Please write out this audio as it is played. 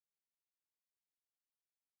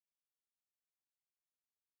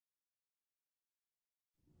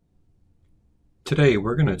Today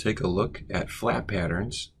we're going to take a look at flat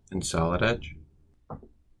patterns in Solid Edge.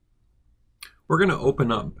 We're going to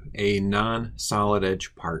open up a non-solid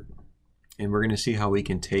edge part and we're going to see how we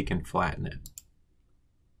can take and flatten it.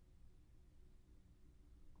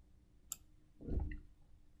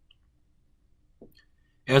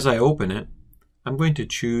 As I open it, I'm going to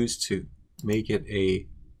choose to make it a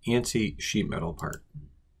ANSI sheet metal part.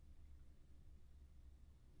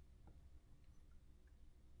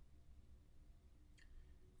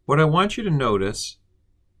 What I want you to notice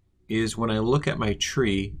is when I look at my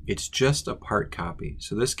tree, it's just a part copy.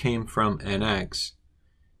 So this came from NX.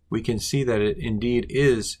 We can see that it indeed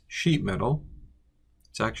is sheet metal.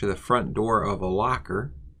 It's actually the front door of a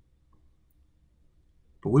locker.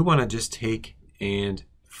 But we want to just take and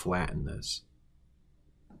flatten this.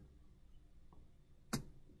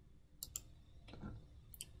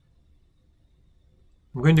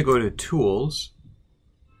 I'm going to go to Tools,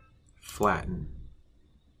 Flatten.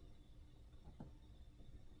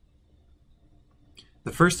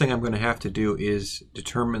 The first thing I'm going to have to do is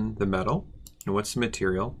determine the metal and what's the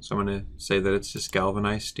material. So I'm going to say that it's just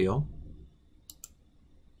galvanized steel.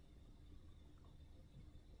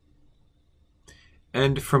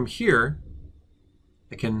 And from here,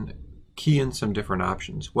 I can key in some different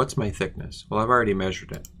options. What's my thickness? Well, I've already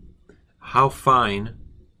measured it. How fine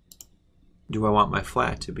do I want my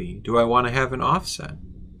flat to be? Do I want to have an offset?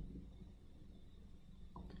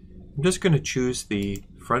 I'm just going to choose the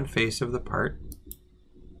front face of the part.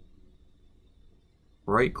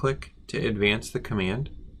 Right click to advance the command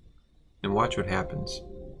and watch what happens.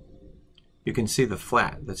 You can see the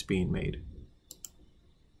flat that's being made.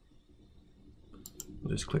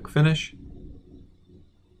 We'll just click finish.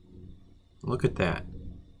 Look at that.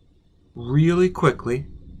 Really quickly,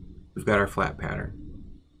 we've got our flat pattern.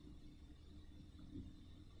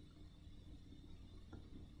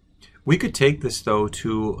 We could take this though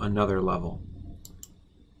to another level.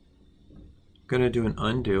 I'm going to do an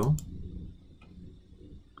undo.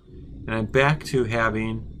 And I'm back to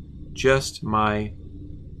having just my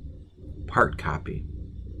part copy.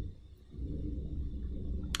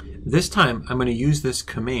 This time I'm going to use this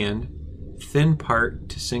command, thin part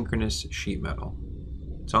to synchronous sheet metal.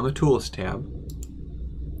 It's on the Tools tab.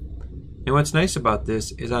 And what's nice about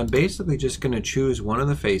this is I'm basically just going to choose one of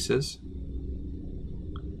the faces.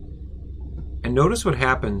 And notice what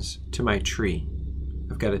happens to my tree.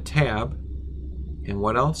 I've got a tab, and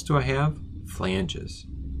what else do I have? Flanges.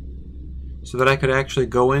 So that I could actually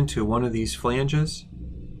go into one of these flanges,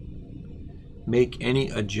 make any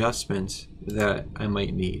adjustments that I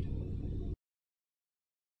might need.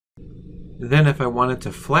 Then if I wanted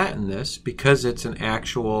to flatten this, because it's an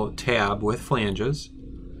actual tab with flanges,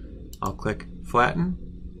 I'll click flatten.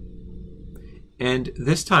 And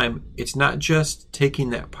this time, it's not just taking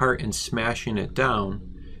that part and smashing it down,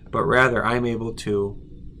 but rather I'm able to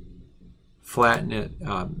flatten it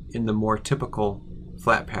in the more typical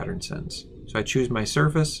flat pattern sense. So I choose my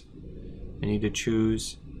surface. I need to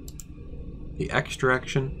choose the X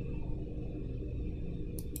direction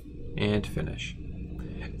and finish.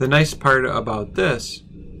 The nice part about this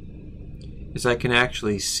is I can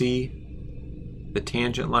actually see the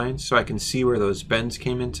tangent lines, so I can see where those bends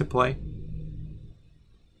came into play.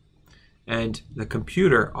 And the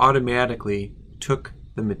computer automatically took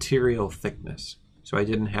the material thickness, so I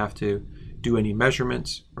didn't have to do any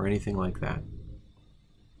measurements or anything like that.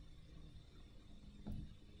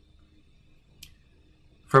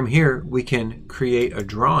 From here, we can create a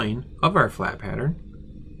drawing of our flat pattern.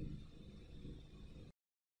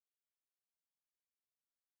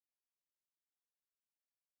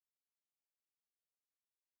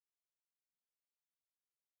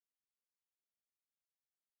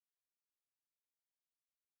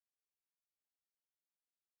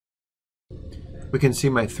 We can see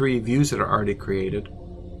my 3 views that are already created.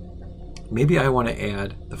 Maybe I want to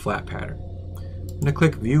add the flat pattern. I'm going to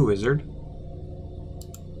click View Wizard.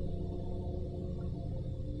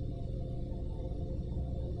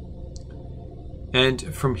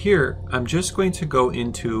 And from here, I'm just going to go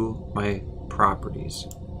into my properties.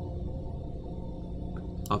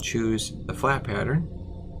 I'll choose the flat pattern.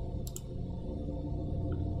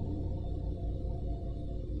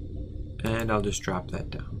 And I'll just drop that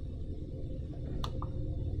down.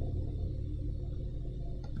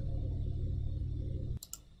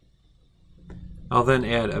 I'll then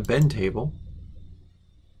add a bend table.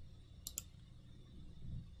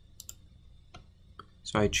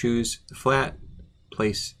 So I choose the flat,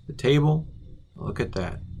 place the table. Look at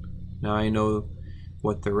that. Now I know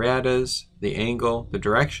what the rad is, the angle, the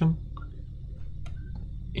direction,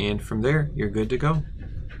 and from there you're good to go.